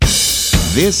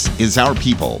This is Our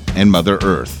People and Mother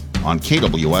Earth on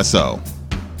KWSO.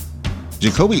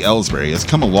 Jacoby Ellsbury has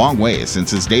come a long way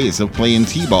since his days of playing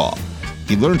t-ball.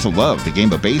 He learned to love the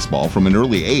game of baseball from an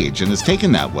early age and has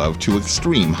taken that love to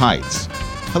extreme heights.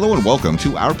 Hello and welcome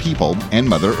to Our People and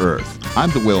Mother Earth.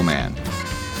 I'm the Will Man.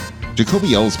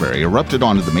 Jacoby Ellsbury erupted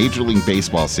onto the Major League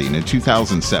Baseball scene in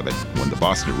 2007 when the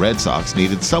Boston Red Sox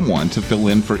needed someone to fill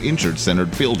in for injured center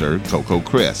fielder Coco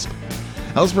Crisp.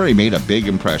 Ellsbury made a big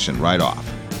impression right off.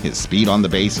 His speed on the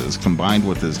bases, combined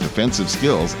with his defensive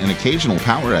skills and occasional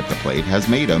power at the plate, has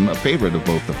made him a favorite of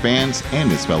both the fans and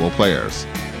his fellow players.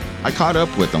 I caught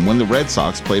up with him when the Red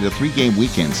Sox played a 3-game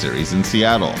weekend series in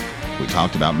Seattle. We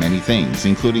talked about many things,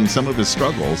 including some of his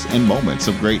struggles and moments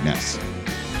of greatness.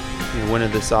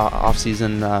 Winning this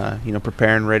offseason,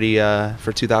 preparing ready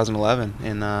for 2011,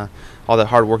 and all the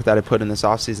hard work that I put in this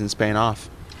offseason is paying off.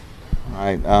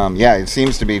 Right. Yeah, it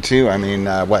seems to be too. I mean,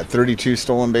 32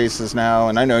 stolen bases now,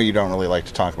 and I know you don't really like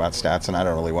to talk about stats, and I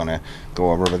don't really want to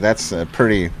go over, but that's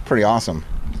pretty awesome.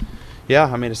 Yeah,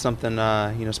 I mean, it's something,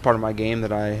 it's part of my game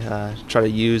that I try to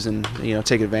use and,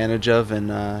 take advantage of and,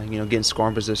 get in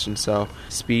scoring position. So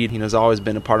speed, has always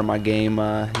been a part of my game,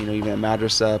 even at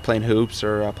Madras playing hoops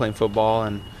or playing football.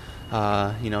 And,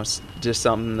 it's just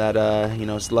something that,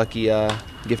 it's a lucky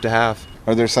gift to have.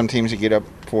 Are there some teams you get up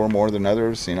for more than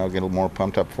others, get a little more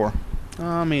pumped up for?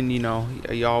 I mean, you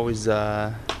always,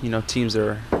 teams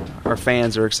our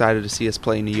fans are excited to see us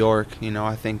play in New York.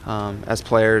 I think as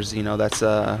players, that's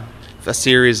a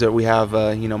series that we have,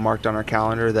 marked on our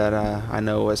calendar that I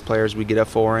know as players we get up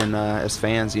for, and as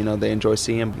fans, they enjoy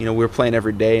seeing. We're playing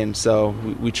every day, and so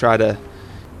we try to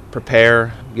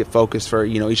prepare, get focused for,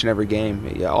 each and every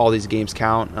game. All these games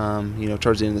count,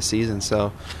 towards the end of the season,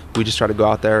 so we just try to go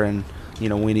out there and,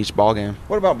 win each ball game.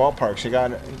 What about ballparks? You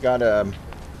got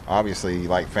obviously you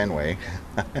like Fenway,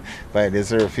 but is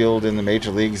there a field in the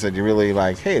major leagues that you really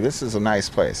like, hey, this is a nice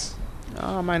place?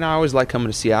 I always like coming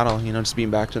to Seattle, just being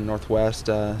back to the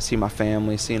Northwest, see my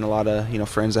family, seeing a lot of,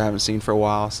 friends I haven't seen for a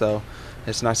while. So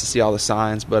it's nice to see all the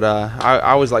signs. But I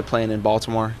always like playing in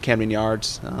Baltimore, Camden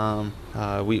Yards.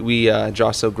 We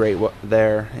draw so great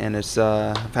there, and it's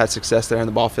I've had success there in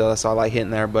the ball field. That's why I like hitting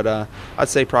there. But I'd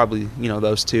say probably,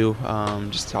 those two,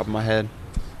 just top of my head.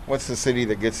 What's the city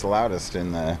that gets the loudest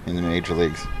in the major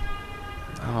leagues?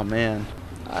 Oh, man.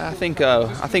 I think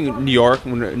New York,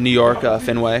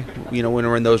 Fenway. When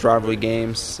we're in those rivalry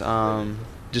games,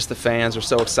 just the fans are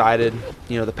so excited.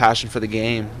 The passion for the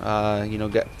game.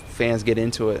 Fans get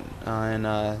into it, and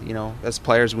as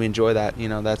players we enjoy that.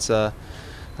 That's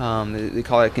they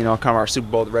call it kind of our Super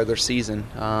Bowl, the regular season.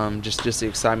 Just the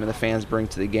excitement the fans bring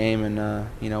to the game, and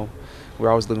we're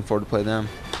always looking forward to play them.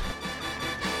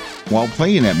 While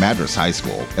playing at Madras High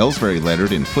School, Ellsbury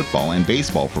lettered in football and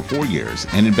baseball for 4 years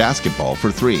and in basketball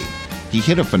for 3. He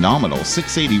hit a phenomenal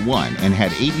 .681 and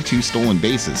had 82 stolen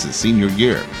bases his senior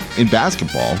year. In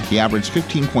basketball, he averaged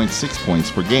 15.6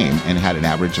 points per game and had an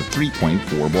average of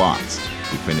 3.4 blocks.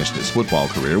 He finished his football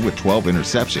career with 12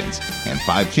 interceptions and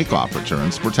 5 kickoff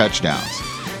returns for touchdowns.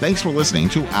 Thanks for listening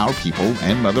to Our People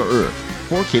and Mother Earth.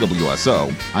 For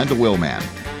KWSO, I'm the Will Man.